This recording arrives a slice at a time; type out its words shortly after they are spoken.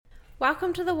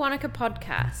Welcome to the Wanaka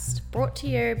Podcast, brought to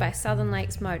you by Southern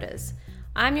Lakes Motors.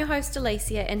 I'm your host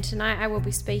Alicia, and tonight I will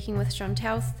be speaking with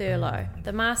Chantel Thurlow,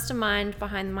 the mastermind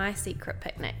behind My Secret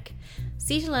Picnic.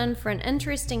 Settle in for an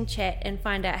interesting chat and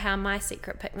find out how My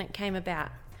Secret Picnic came about.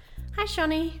 Hi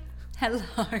Shani. Hello.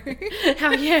 How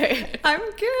are you?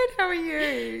 I'm good. How are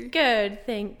you? Good,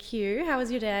 thank you. How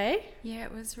was your day? Yeah,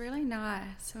 it was really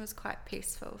nice. It was quite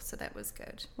peaceful, so that was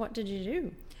good. What did you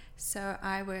do? So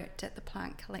I worked at the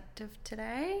Plant Collective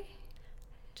today.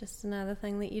 Just another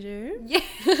thing that you do?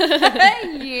 Yeah.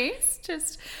 Yes,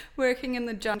 just working in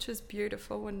the jungle, which is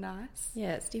beautiful and nice.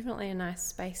 Yeah, it's definitely a nice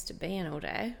space to be in all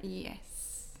day.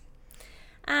 Yes.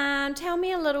 Tell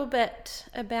me a little bit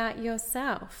about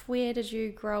yourself. Where did you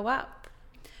grow up?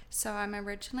 So I'm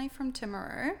originally from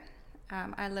Timaru.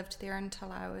 I lived there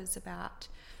until I was about,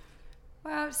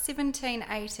 17,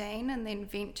 18, and then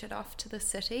ventured off to the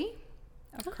city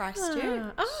of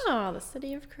Christchurch. Oh, the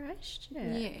city of Christchurch.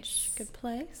 Yes. Good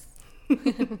place.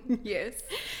 Yes.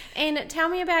 And tell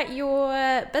me about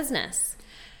your business.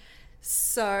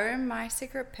 So, My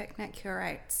Secret Picnic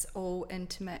curates all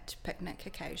intimate picnic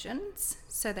occasions.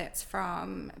 So that's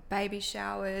from baby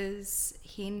showers,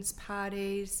 hens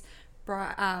parties,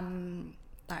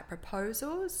 like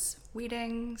proposals,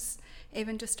 weddings,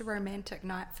 even just a romantic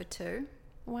night for two.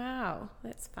 Wow,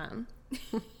 that's fun.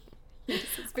 Yes,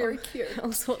 it's very cute.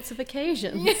 All sorts of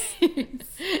occasions. Yes.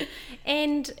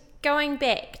 And going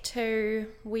back to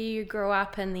where you grew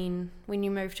up and then when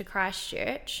you moved to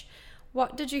Christchurch,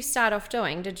 what did you start off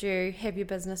doing? Did you have your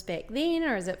business back then,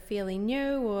 or is it fairly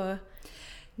new? Or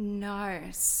No,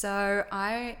 so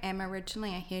I am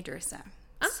originally a hairdresser.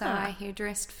 So I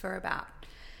hairdressed for about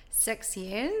 6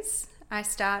 years. I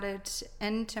started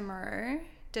in Timaru,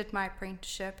 did my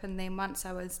apprenticeship, and then once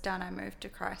I was done, I moved to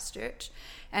Christchurch,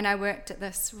 and I worked at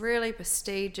this really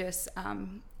prestigious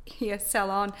hair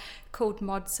salon called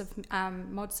Mods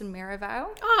in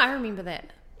Merivale. Oh, I remember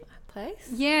that place.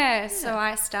 Yeah, so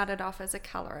I started off as a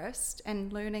colourist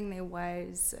and learning their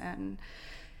ways, and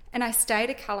I stayed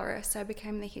a colourist. I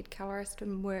became the head colourist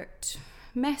and worked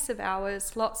massive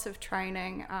hours, lots of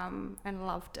training, and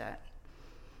loved it.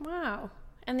 Wow.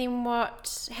 And then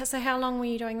so how long were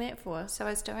you doing that for? So I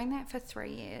was doing that for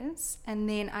 3 years, and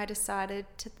then I decided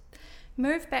to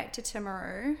move back to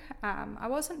Timaru. I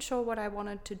wasn't sure what I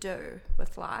wanted to do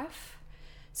with life,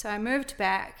 so I moved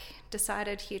back,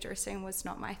 decided hairdressing was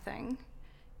not my thing,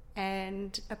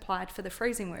 and applied for the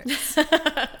freezing works.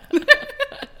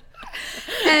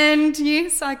 And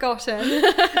yes, I got in.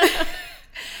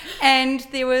 And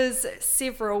there was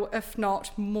several, if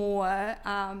not more,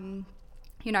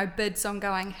 bids on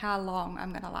going how long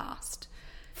I'm going to last.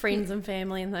 Friends and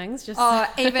family and things.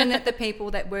 Even at the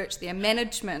people that worked there,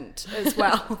 management as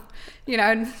well,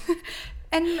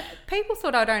 and people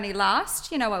thought I'd only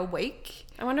last, a week.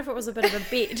 I wonder if it was a bit of a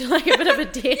bet, like a bit of a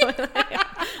deal when they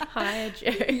hired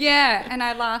you. Yeah, and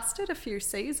I lasted a few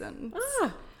seasons.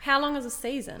 Oh, how long is a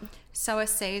season? So a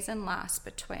season lasts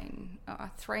between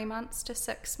 3 months to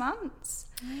 6 months.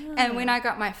 Oh. And when I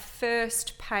got my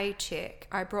first paycheck,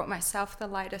 I brought myself the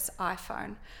latest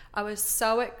iPhone. I was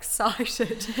so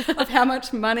excited of how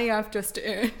much money I've just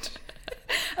earned.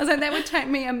 I was like, that would take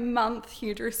me a month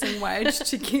hairdressing wage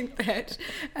to get that.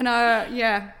 And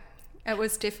it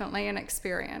was definitely an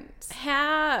experience.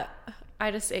 I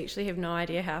just actually have no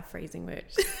idea how freezing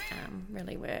works,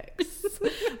 really works.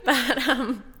 But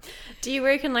do you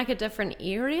work in like a different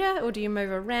area, or do you move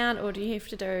around, or do you have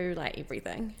to do like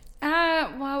everything?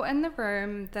 In the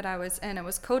room that I was in, it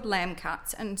was called lamb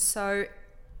cuts, and so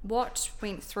what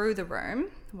went through the room,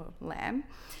 lamb,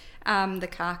 the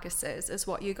carcasses, is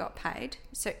what you got paid.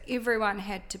 So everyone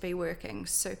had to be working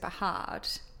super hard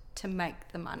to make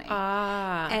the money.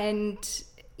 And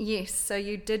yes, so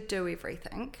you did do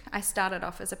everything. I started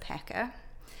off as a packer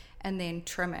and then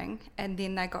trimming, and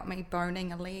then they got me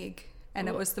boning a leg, and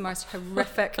it was the most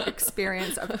horrific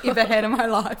experience I've ever had in my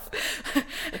life.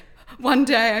 One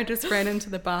day I just ran into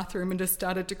the bathroom and just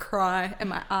started to cry, and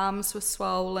my arms were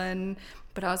swollen,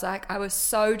 but I was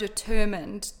so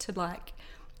determined to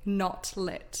not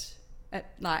let it,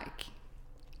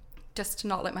 just to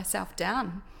not let myself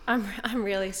down. I'm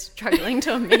really struggling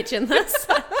to imagine this.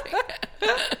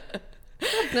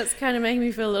 That's kind of making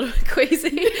me feel a little bit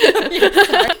queasy.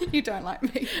 You don't like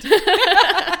me.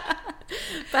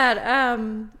 But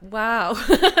wow.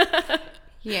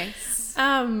 Yes.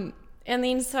 And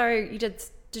then so you did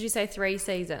you say 3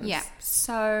 seasons? Yeah.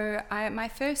 So my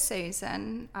first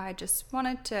season, I just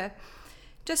wanted to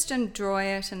just enjoy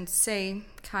it and see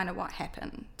kind of what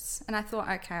happens. And I thought,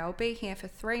 okay, I'll be here for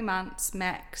 3 months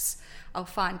max. I'll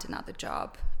find another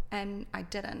job. And I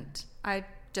didn't. I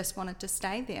just wanted to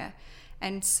stay there.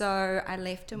 And so I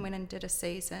left and went and did a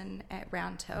season at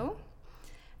Round Hill.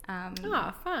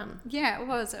 Fun. Yeah, it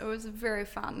was very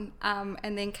fun.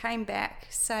 And then came back,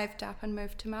 saved up and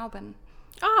moved to Melbourne.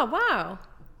 Oh, wow.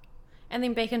 And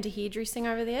then back into hairdressing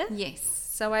over there? Yes.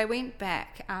 So I went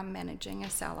back managing a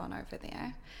salon over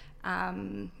there,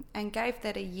 and gave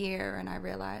that a year, and I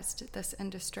realised this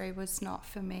industry was not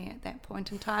for me at that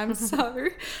point in time. So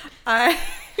I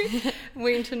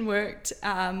went and worked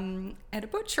at a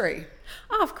butchery.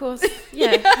 Oh, of course.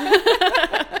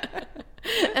 Yeah.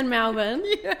 In Melbourne?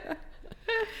 Yeah.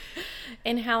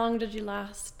 And how long did you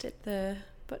last at the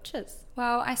butcher's?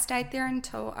 Well, I stayed there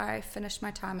until I finished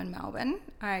my time in Melbourne.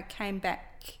 I came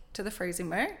back to the freezing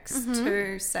works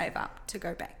to save up to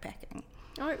go backpacking.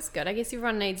 Oh, it's good. I guess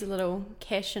everyone needs a little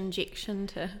cash injection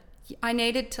to... I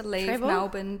needed to leave travel?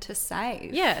 Melbourne to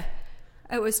save. Yeah.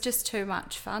 It was just too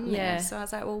much fun Yeah. there. So I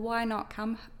was like, well, why not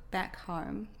come back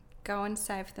home, go and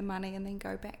save the money and then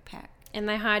go backpack? And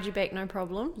they hired you back, no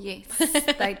problem? Yes,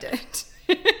 they did.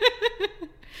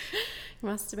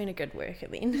 Must have been a good worker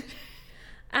then.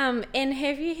 And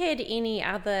have you had any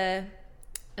other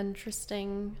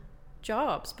interesting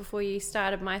jobs before you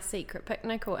started My Secret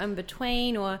Picnic, or in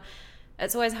between? Or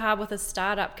it's always hard with a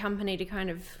startup company to kind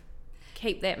of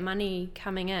keep that money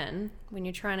coming in when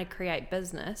you're trying to create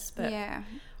business. But Yeah.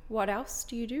 what else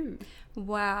do you do?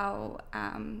 Wow.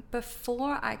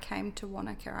 Before I came to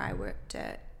Wanaka, I worked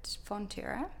at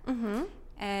Fonterra. Mm-hmm.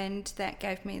 And that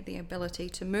gave me the ability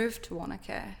to move to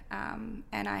Wanaka. And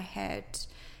I had,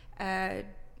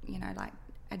 like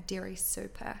a dairy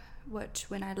super, which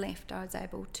when I left, I was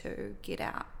able to get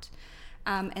out.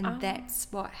 And that's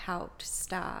what helped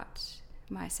start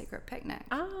My Secret Picnic.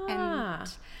 And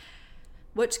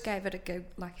which gave it a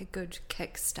good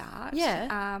kickstart.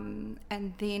 Yeah.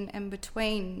 And then in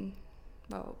between,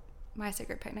 well, My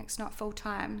Secret Picnic's not full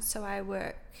time, so I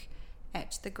work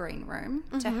at the Green Room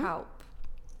to help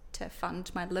to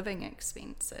fund my living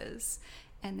expenses,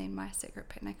 and then My Secret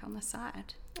Picnic on the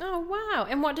side. Oh, wow.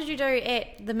 And what did you do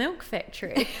at the milk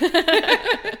factory?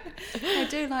 I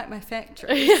do like my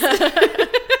factories.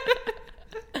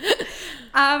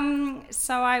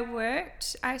 So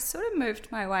I sort of moved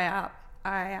my way up.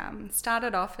 I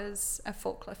started off as a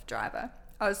forklift driver.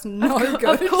 I was no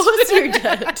good. Of course you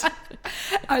did.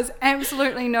 I was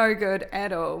absolutely no good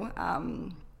at all. I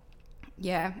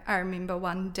remember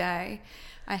one day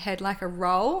I had like a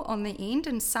roll on the end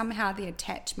and somehow the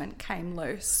attachment came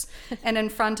loose. And in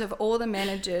front of all the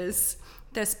managers,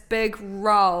 this big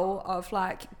roll of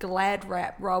like Glad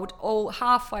wrap rolled all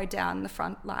halfway down the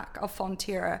front like of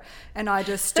Fonterra, and I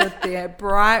just stood there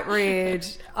bright red.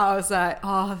 I was like,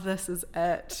 oh, this is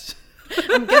it.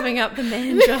 I'm giving up the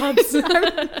man jobs.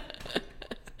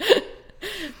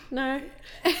 No.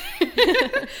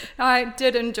 I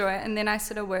did enjoy it, and then I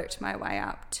sort of worked my way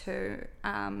up to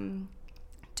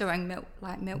doing milk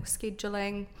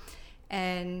scheduling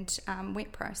and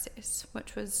wet process,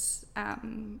 which was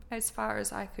as far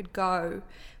as I could go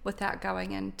without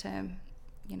going into,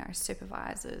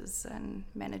 supervisors and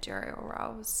managerial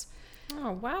roles.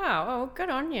 Oh, wow. Oh, good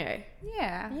on you.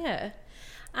 Yeah. Yeah.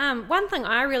 One thing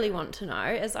I really want to know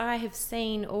is I have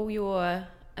seen all your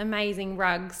amazing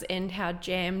rugs and how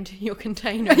jammed your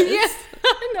container is. Yes,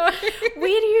 I know.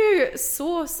 Where do you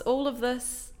source all of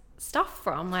this stuff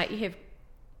from? Like, you have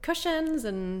cushions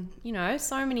and,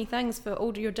 so many things for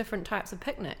all your different types of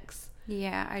picnics.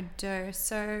 Yeah, I do.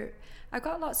 So I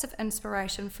got lots of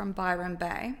inspiration from Byron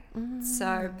Bay.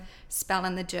 So Spell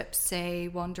and the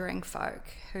Gypsy, Wandering Folk,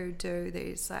 who do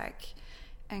these like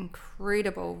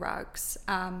incredible rugs.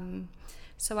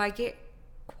 So I get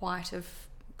quite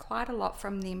a lot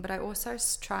from them, but I also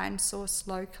try and source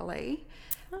locally.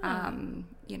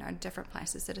 Different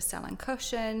places that are selling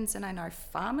cushions, and I know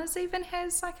Farmers even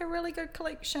has like a really good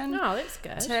collection. Oh, that's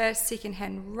good. To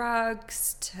secondhand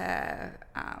rugs, to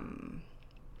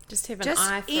just have an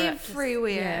eye for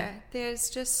everywhere. it. There's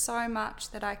just so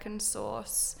much that I can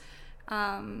source.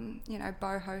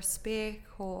 Boho Spec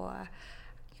or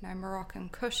Moroccan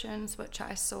cushions, which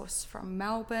I source from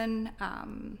Melbourne.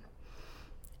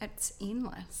 It's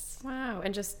endless. Wow,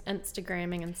 and just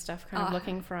Instagramming and stuff, kind of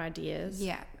looking for ideas.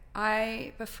 Yeah.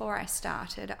 Before I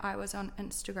started, I was on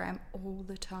Instagram all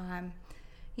the time,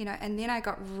 and then I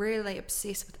got really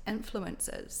obsessed with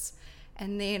influencers,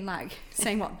 and then like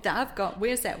saying what they've got,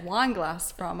 where's that wine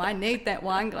glass from? I need that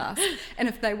wine glass. And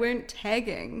if they weren't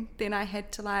tagging, then I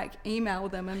had to like email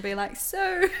them and be like,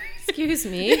 so excuse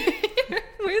me,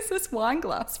 where's this wine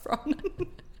glass from?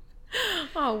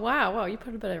 Oh, wow. Well, you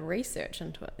put a bit of research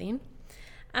into it then.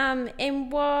 And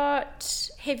what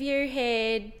have you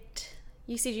had...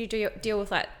 You said you deal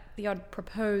with like the odd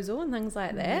proposal and things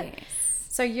like that. Yes.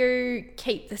 So you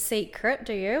keep the secret,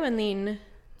 do you? And then...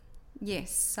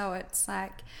 Yes, so it's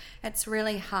like, it's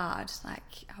really hard.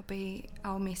 Like,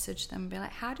 I'll message them and be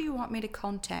like, how do you want me to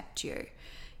contact you?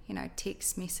 You know,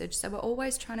 text message. So we're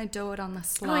always trying to do it on the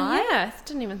slide. Oh, yeah. I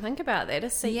didn't even think about that.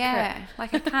 A secret. Yeah,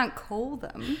 like I can't call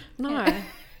them. No.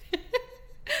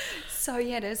 So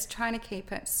yeah, it is trying to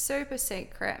keep it super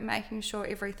secret, making sure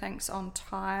everything's on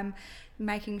time,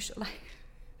 making sure, like,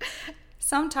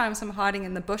 sometimes I'm hiding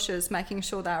in the bushes, making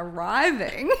sure they're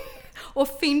arriving, or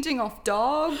fending off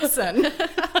dogs, and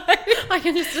I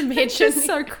can just imagine. it's just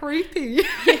so creepy.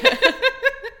 Yeah.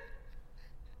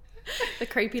 The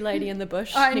creepy lady in the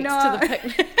bush I next know. to the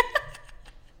picnic.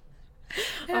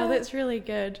 Oh, that's really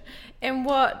good. And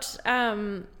what,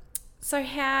 so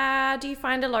how do you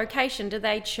find a location? Do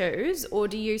they choose, or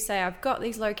do you say, I've got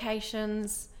these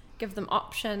locations, give them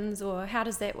options, or how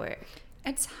does that work?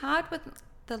 It's hard with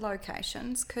the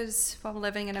locations because while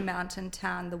living in a mountain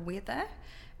town, the weather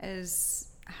is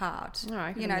hard. Oh,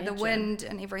 I can you know, imagine. the wind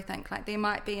and everything. Like, there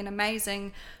might be an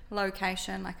amazing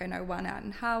location, like I know one out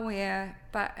in Hawea,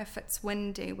 but if it's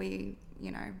windy, we,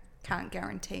 you know, can't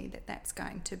guarantee that that's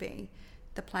going to be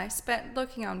the place. But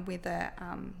looking on weather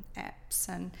apps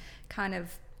and kind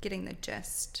of getting the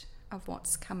gist of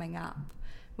what's coming up,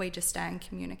 we just stay in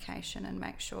communication and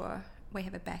make sure we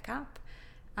have a backup.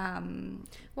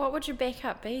 What would your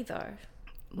backup be, though?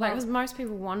 Like, because most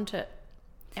people want it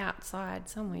outside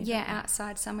somewhere. Yeah, don't they?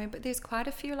 outside somewhere, but there's quite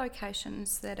a few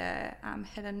locations that are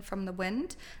hidden from the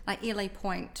wind, like Ely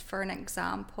Point, for an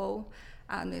example.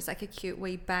 There's like a cute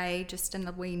wee bay just in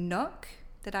the wee nook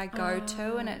that I go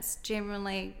to, and it's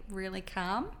generally really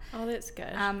calm. Oh, that's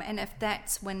good. And if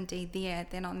that's windy there,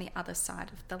 then on the other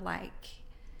side of the lake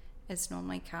is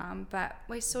normally calm. But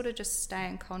we sort of just stay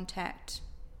in contact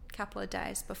a couple of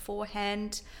days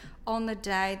beforehand. On the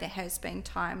day, there has been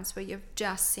times where you've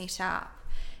just set up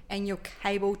and you're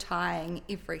cable tying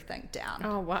everything down.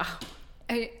 Oh, wow.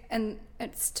 And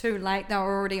it's too late, they're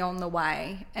already on the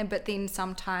way. But then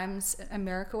sometimes a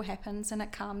miracle happens and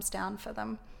it calms down for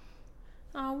them.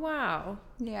 Oh, wow.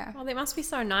 Yeah. Well, that must be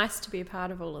so nice to be a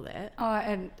part of all of that. Oh,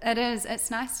 and it is. It's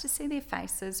nice to see their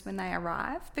faces when they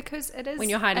arrive, because it is When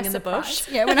you're hiding a in the surprise. bush.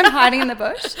 Yeah, when I'm hiding in the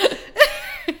bush.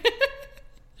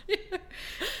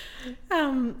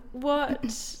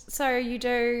 So you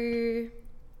do...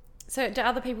 So do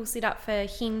other people set up for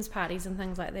hens parties and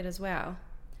things like that as well?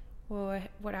 Or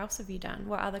what else have you done?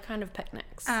 What other kind of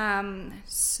picnics?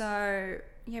 So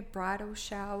yeah, bridal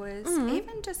showers,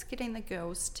 even just getting the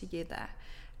girls together,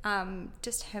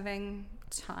 just having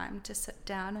time to sit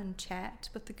down and chat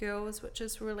with the girls, which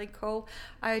is really cool.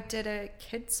 I did a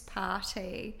kids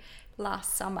party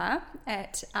last summer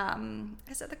at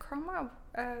is it the Cromwell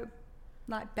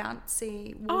like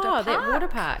bouncy water park? That water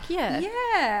park, yeah.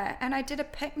 Yeah, and I did a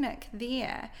picnic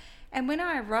there. And when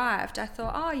I arrived, I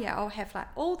thought, oh yeah, I'll have like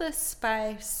all this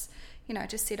space, you know,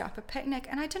 to set up a picnic.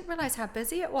 And I didn't realise how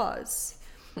busy it was.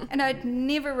 And I'd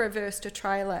never reversed a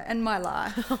trailer in my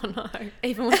life. Oh no,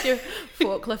 even with your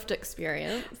forklift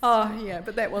experience. Oh yeah,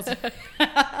 but that wasn't.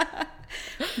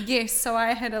 Yes, so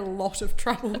I had a lot of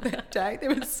trouble that day.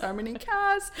 There were so many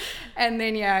cars. And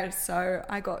then, yeah, so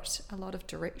I got a lot of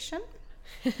direction,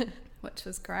 which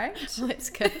was great. Well, that's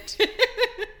good.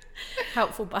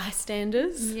 Helpful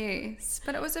bystanders. Yes,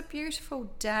 but it was a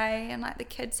beautiful day, and like the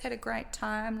kids had a great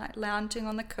time, like lounging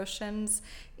on the cushions,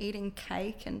 eating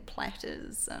cake and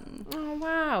platters, and Oh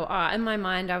wow. Oh, in my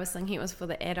mind I was thinking it was for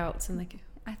the adults and the...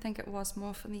 I think it was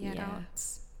more for the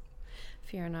adults.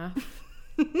 Fair enough.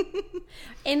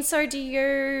 And so do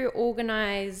you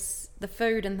organise the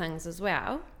food and things as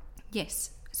well?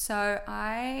 Yes, so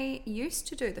I used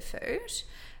to do the food,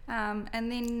 and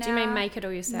then now Do you mean make it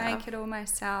all yourself? Make it all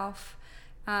myself.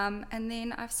 And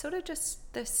then I've sort of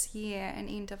just this year and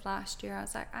end of last year, I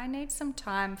was like, I need some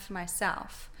time for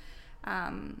myself.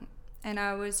 And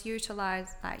I was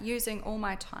using all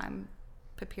my time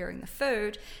preparing the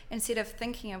food instead of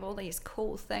thinking of all these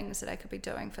cool things that I could be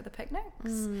doing for the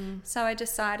picnics. So I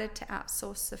decided to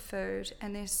outsource the food,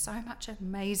 and there's so much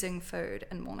amazing food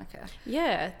in Monica.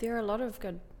 Yeah, there are a lot of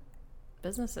good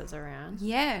businesses around.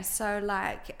 Yeah, so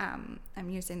like I'm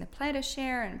using the Platter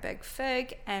Share and Big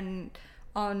Fig, and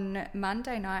on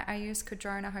Monday night I used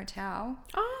Cardrona Hotel,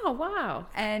 Oh wow.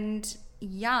 and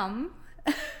Yum.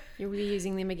 You'll be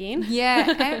using them again?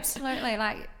 Yeah, absolutely.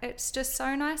 Like, it's just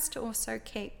so nice to also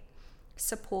keep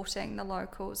supporting the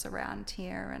locals around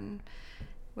here, and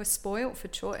we're spoilt for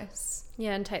choice.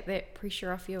 Yeah, and take that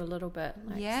pressure off you a little bit.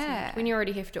 Yeah. When you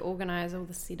already have to organise all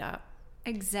the setup.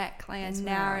 Exactly, and As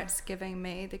now well. it's giving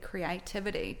me the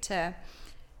creativity to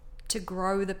to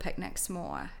grow the picnics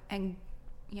more and,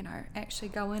 actually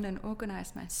go in and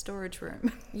organise my storage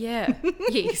room. Yeah,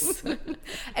 yes.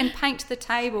 And paint the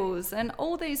tables and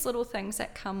all these little things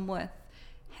that come with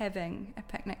having a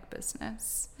picnic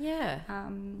business. Yeah.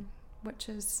 Which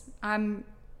is I'm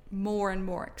more and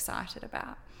more excited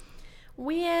about.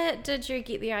 Where did you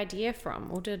get the idea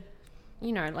from? Or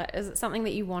is it something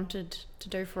that you wanted to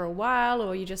do for a while,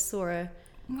 or you just saw a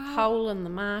hole in the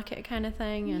market kind of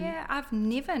thing? Yeah, I've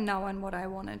never known what I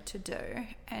wanted to do.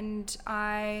 And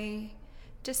I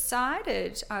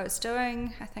decided I was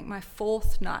doing, I think, my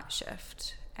 4th night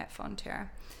shift at Fonterra.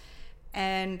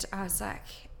 And I was like,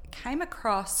 came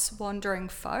across Wandering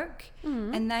Folk,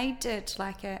 and they did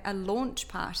like a launch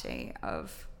party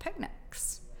of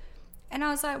picnics. And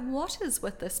I was like, what is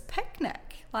with this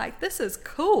picnic? Like, this is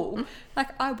cool. Like,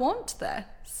 I want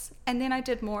this. And then I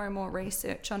did more and more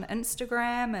research on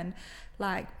Instagram and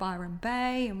like Byron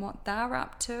Bay and what they're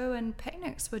up to, and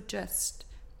picnics were just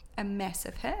a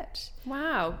massive hit.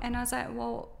 Wow. And I was like,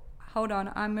 well, hold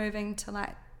on, I'm moving to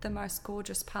like the most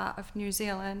gorgeous part of New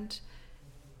Zealand.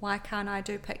 Why can't I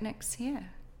do picnics here?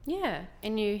 Yeah.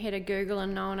 And you had a Google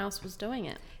and no one else was doing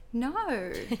it.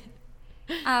 No.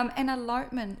 And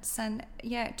elopements, and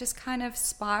it just kind of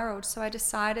spiraled. So I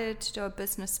decided to do a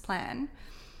business plan,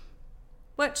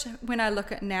 which when I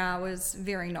look at now is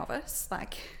very novice.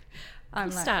 Like,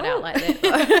 I'm like, start out like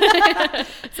that.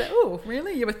 So, oh,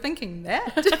 really? You were thinking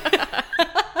that?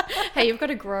 Hey, you've got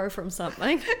to grow from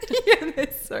something. Yeah,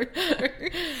 that's so true.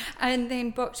 And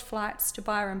then booked flights to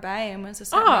Byron Bay and was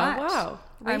just like, wow.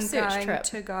 Research I'm going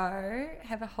to go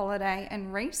have a holiday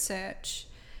and research.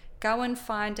 Go and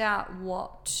find out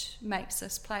what makes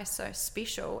this place so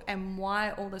special and why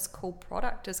all this cool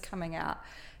product is coming out.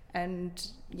 And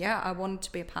I wanted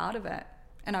to be a part of it,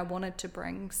 and I wanted to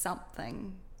bring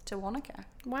something to Wanaka.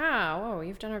 Wow. Oh,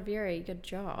 you've done a very good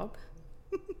job.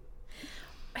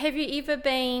 Have you ever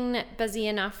been busy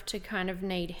enough to kind of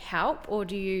need help, or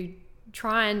do you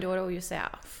try and do it all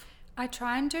yourself? I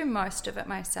try and do most of it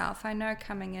myself. I know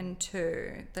coming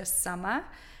into this summer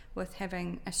with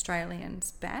having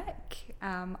Australians back,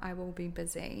 I will be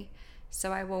busy.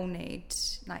 So I will need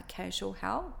like casual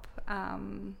help.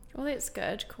 Well, that's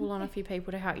good. Call on a few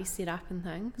people to help you set up and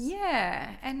things.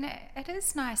 Yeah, and it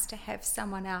is nice to have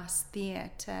someone else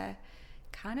there to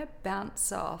kind of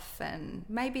bounce off, and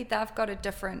maybe they've got a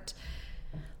different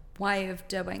way of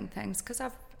doing things, because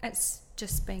it's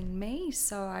just been me,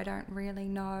 so I don't really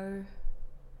know.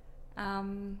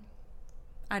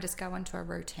 I just go into a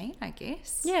routine, I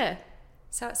guess. Yeah.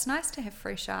 So it's nice to have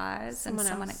fresh eyes and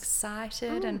someone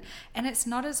excited, and it's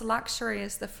not as luxury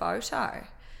as the photo.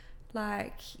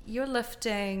 Like, you're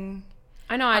lifting.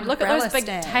 I know, I'd look at those big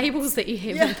stand. Tables that you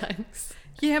have and things.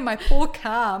 Yeah, my poor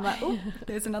car. I'm like, oh,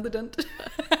 there's another dent.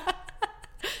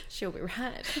 She'll be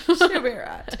right. She'll be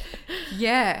right.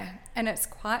 Yeah, and it's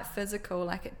quite physical.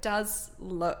 Like, it does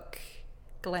look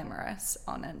glamorous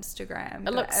on Instagram.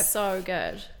 It looks so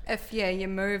good. If you're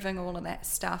moving all of that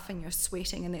stuff and you're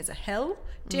sweating and there's a hill,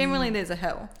 generally there's a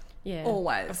hill. Yeah,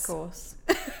 always. Of course.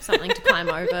 Something to climb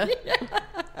over. Yeah.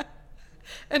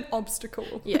 An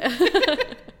obstacle. Yeah.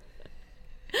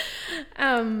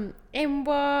 And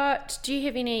what, do you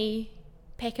have any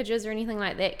packages or anything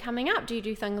like that coming up? Do you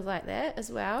do things like that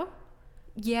as well?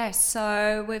 Yeah,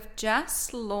 so we've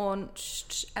just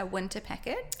launched a winter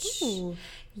package. Ooh.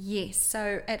 Yes,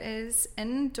 so it is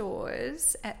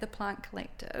indoors at the Plant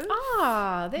Collective.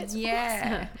 Oh, that's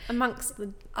awesome. Amongst the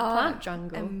plant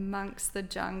jungle. Amongst the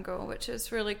jungle, which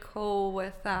is really cool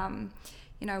with,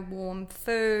 warm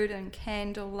food and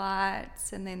candle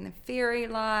lights, and then the fairy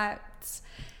lights.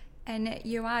 And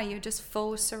you're just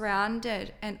full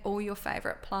surrounded and all your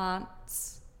favourite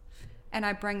plants. And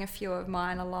I bring a few of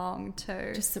mine along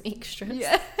too. Just some extras.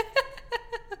 Yeah.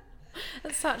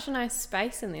 It's such a nice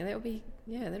space in there. That'll be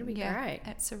great.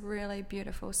 It's a really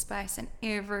beautiful space, and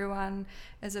everyone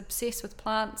is obsessed with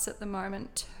plants at the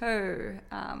moment too.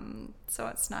 So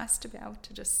it's nice to be able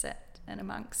to just sit in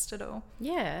amongst it all.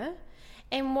 Yeah.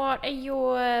 And what are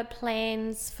your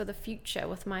plans for the future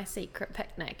with My Secret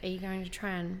Picnic? Are you going to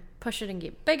try and push it and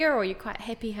get bigger, or are you quite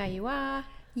happy how you are?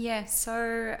 Yeah,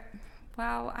 so,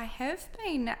 I have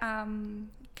been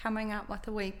coming up with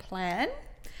a wee plan.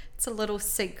 It's a little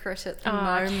secret at the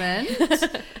moment.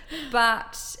 Okay.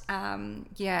 But,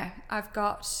 I've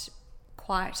got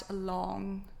quite a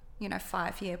long,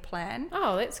 5-year plan.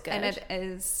 Oh, that's good. And it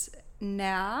is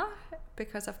now,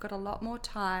 because I've got a lot more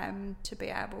time to be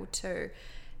able to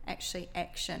actually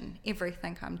action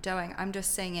everything I'm doing. I'm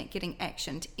just seeing it getting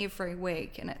actioned every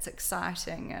week, and it's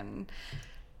exciting,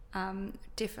 and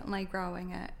definitely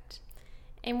growing it.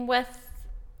 And with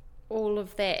all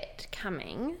of that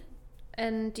coming,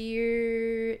 and do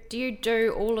you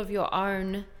do all of your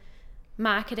own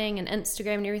marketing and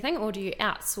Instagram and everything, or do you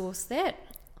outsource that?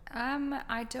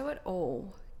 I do it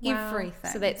all. Wow.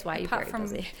 Everything. So that's why you're apart very from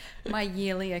busy. my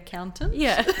yearly accountant.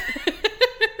 Yeah.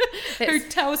 Who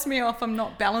tells me off I'm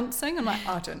not balancing. I'm like,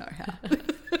 I don't know how.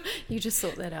 You just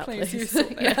sort that out, Please, please. you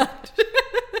sort that out.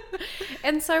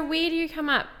 And so where do you come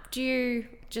up? Do you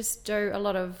just do a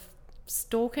lot of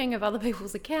stalking of other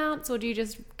people's accounts, or do you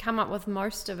just come up with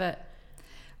most of it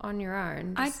on your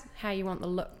own? Just how you want the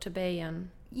look to be? And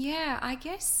Yeah, I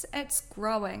guess it's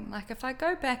growing. Like if I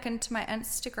go back into my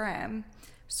Instagram,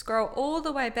 scroll all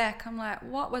the way back, I'm like,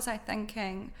 what was I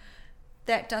thinking?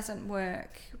 That doesn't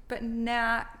work. But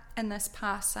now in this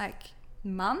past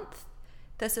month,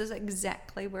 this is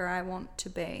exactly where I want to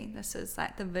be. This is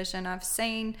like the vision I've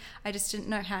seen. I just didn't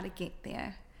know how to get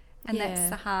there. And that's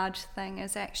the hard thing,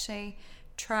 is actually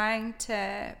trying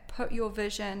to put your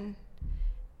vision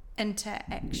into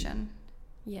action.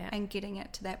 yeah, And getting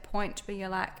it to that point where you're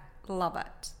like, love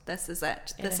it. This is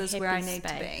it. This is where I need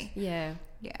to be. Yeah.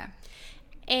 Yeah.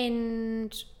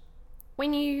 And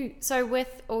so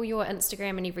with all your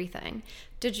Instagram and everything,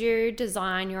 did you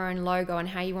design your own logo and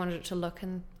how you wanted it to look,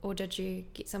 or did you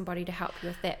get somebody to help you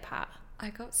with that part?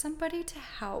 I got somebody to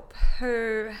help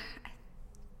who I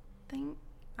think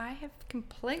I have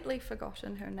completely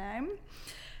forgotten her name.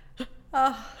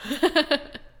 Oh,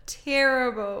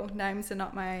 terrible. Names are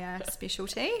not my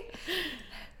specialty.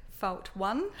 Fault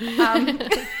one.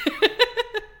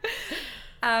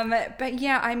 But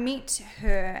yeah, I met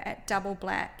her at Double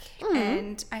Black,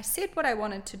 and I said what I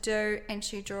wanted to do, and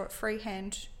she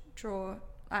freehand draw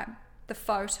the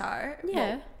photo,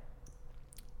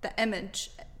 the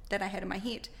image that I had in my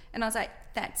head, and I was like,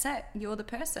 that's it, you're the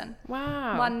person.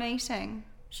 Wow. One meeting,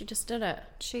 She just did it.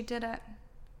 she did it.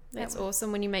 That's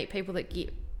awesome when you meet people that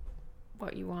get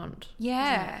what you want.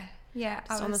 Yeah. Yeah,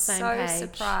 Just I on the was same so page.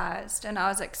 surprised, and I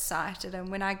was excited, and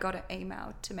when I got it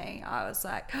emailed to me, I was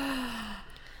like,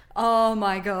 oh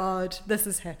my God, this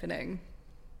is happening.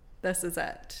 This is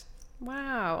it.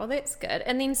 Wow, well that's good.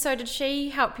 And then so did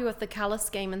she help you with the colour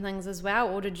scheme and things as well,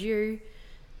 or did you,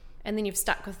 and then you've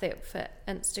stuck with that for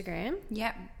Instagram?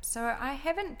 Yep. So I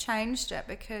haven't changed it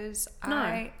because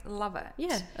I love it.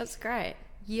 Yeah, that's great.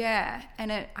 Yeah,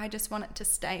 and I just want it to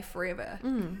stay forever.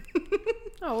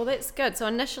 Oh, well that's good. So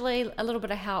initially a little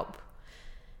bit of help,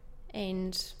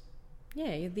 and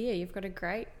yeah, you're there. You've got a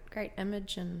great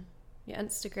image, and your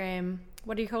Instagram,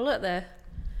 what do you call it?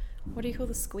 What do you call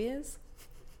the squares?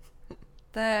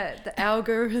 The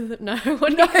Algorithm? No, what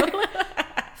do you call it?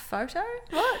 photo?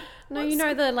 What? No, you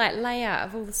know the layout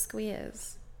of all the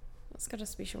squares. It's got a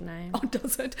special name. Oh,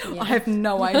 does it? Yeah. I have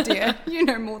no idea. You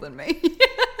know more than me.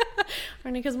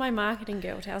 Only because my marketing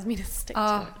girl tells me to stick to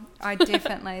Oh, it. I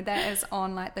definitely, that is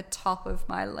on the top of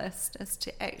my list, is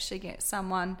to actually get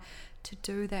someone to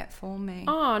do that for me.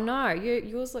 Oh no,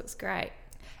 yours looks great.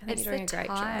 I think It's you're doing the a great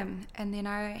time. And then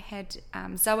I had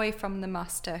Zoe from the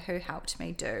Muster who helped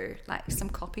me do some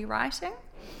copywriting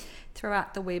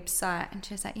throughout the website, and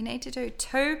she was like, you need to do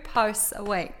 2 posts a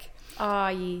week. job. Oh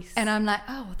yes. And I'm like,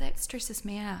 oh, that stresses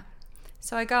me out.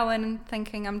 So I go in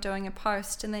thinking I'm doing a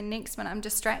post, and then next minute I'm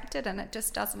distracted and it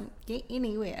just doesn't get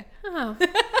anywhere. Oh.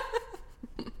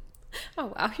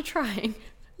 Oh wow, you're trying.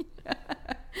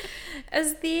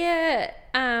 Is there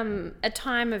a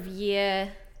time of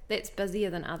year that's busier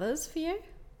than others for you?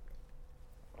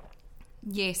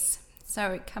 Yes.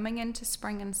 So coming into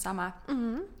spring and summer.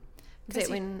 Mm-hmm. Is that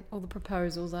when all the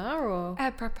proposals are, or?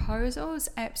 Proposals,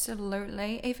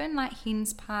 absolutely. Even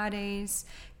hens parties,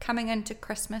 coming into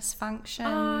Christmas functions.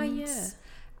 Oh, yeah.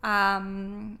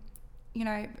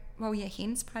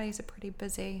 Hens parties are pretty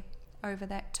busy over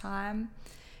that time.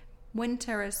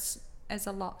 Winter is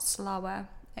a lot slower.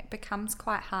 It becomes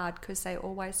quite hard because they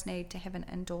always need to have an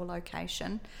indoor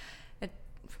location.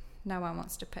 No one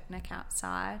wants to picnic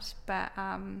outside. But,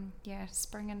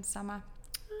 spring and summer.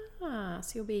 So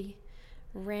you'll be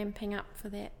ramping up for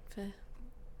that for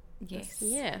Yes. this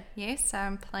year. Yes,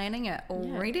 I'm planning it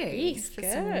already. Yes, for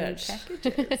some new good.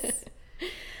 packages.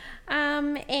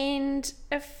 And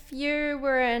if you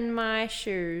were in my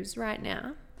shoes right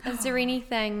now, is there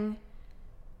anything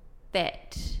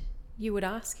that you would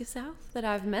ask yourself that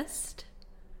I've missed?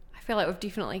 I feel like we've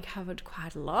definitely covered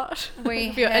quite a lot of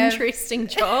your interesting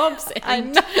jobs. I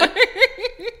know.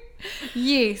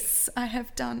 Yes, I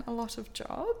have done a lot of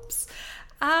jobs.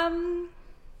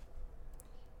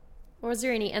 Or is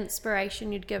there any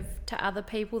inspiration you'd give to other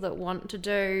people that want to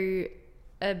do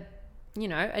a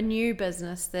new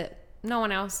business that no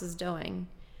one else is doing?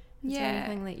 Is there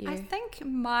anything that I think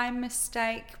my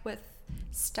mistake with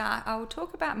I'll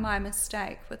talk about my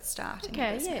mistake with starting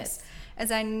a business. Yes.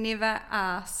 As I never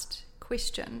asked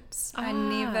questions. I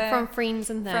never from friends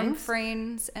and things. From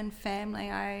friends and family.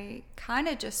 I kind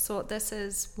of just thought, this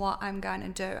is what I'm going to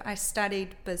do. I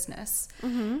studied business.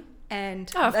 Mm-hmm. And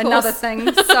another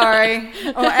thing, sorry,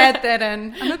 I'll add that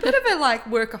in. I'm a bit of a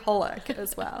workaholic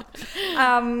as well.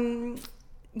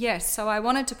 So I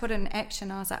wanted to put it in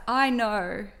action. I was like, I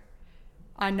know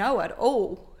it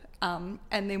all. And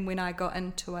then when I got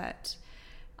into it,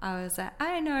 I was like,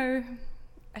 I know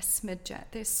a smidget.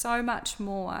 There's so much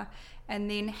more.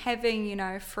 And then having,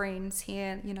 friends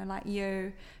here, like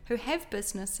you, who have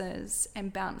businesses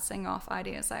and bouncing off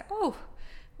ideas like, oh,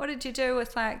 what did you do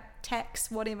with tax,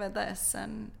 whatever this?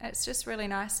 And it's just really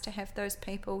nice to have those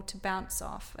people to bounce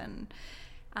off, and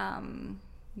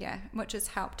which has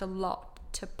helped a lot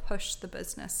to push the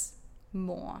business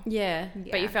more. Yeah,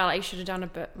 but you felt like you should have done a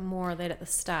bit more of that at the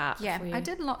start. Yeah, I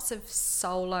did lots of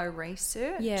solo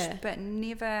research, but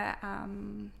never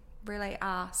really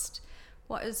asked,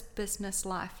 what is business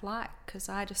life like? Because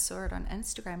I just saw it on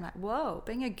Instagram, whoa,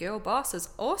 being a girl boss is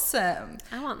awesome.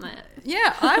 I want that.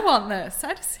 Yeah, I want this.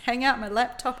 I just hang out my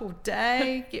laptop all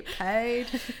day, get paid,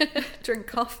 drink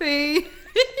coffee,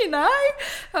 I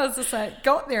was just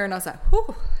got there and I was like,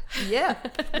 whew, yeah,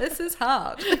 this is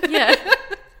hard. Yeah.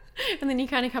 And then you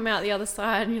kind of come out the other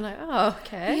side and you're like, oh,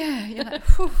 okay. Yeah, you're like,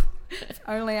 whew, I've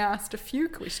only asked a few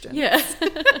questions. Yeah.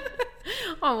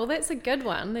 Oh, well, that's a good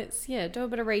one. Let's, do a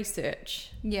bit of research.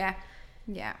 Yeah.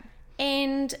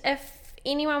 And if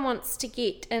anyone wants to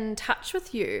get in touch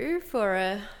with you for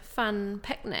a fun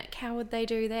picnic, how would they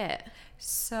do that?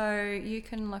 So you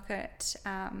can look at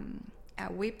our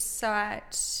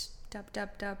website,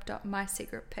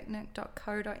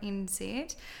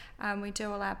 www.mysecretpicnic.co.nz. We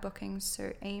do all our bookings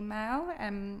through email,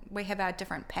 and we have our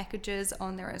different packages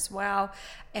on there as well,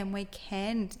 and we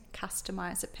can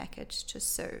customize a package to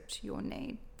suit your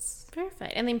needs.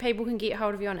 Perfect. And then people can get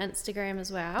hold of you on Instagram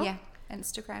as well? Yeah,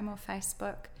 Instagram or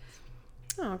Facebook.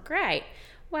 Oh, great.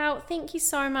 Well, thank you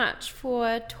so much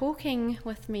for talking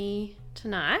with me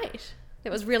tonight.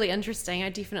 That was really interesting. I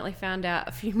definitely found out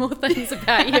a few more things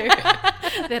about you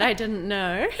that I didn't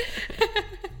know.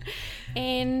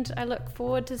 And I look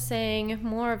forward to seeing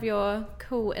more of your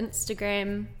cool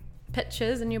Instagram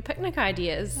pictures and your picnic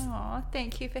ideas. Oh,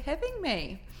 thank you for having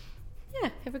me. Yeah,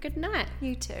 have a good night.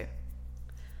 You too.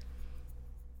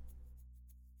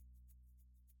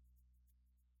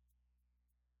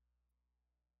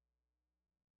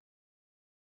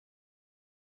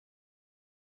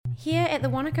 Here at the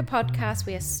Wanaka Podcast,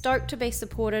 we are stoked to be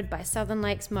supported by Southern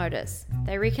Lakes Motors.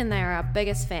 They reckon they are our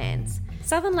biggest fans.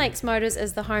 Southern Lakes Motors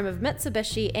is the home of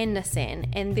Mitsubishi and Nissan,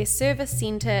 and their service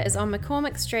centre is on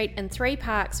McCormick Street in 3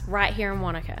 Parks right here in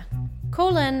Wanaka.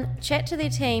 Call in, chat to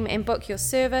their team and book your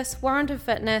service, warrant of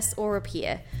fitness or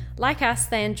repair. Like us,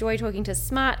 they enjoy talking to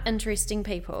smart, interesting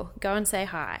people. Go and say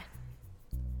hi.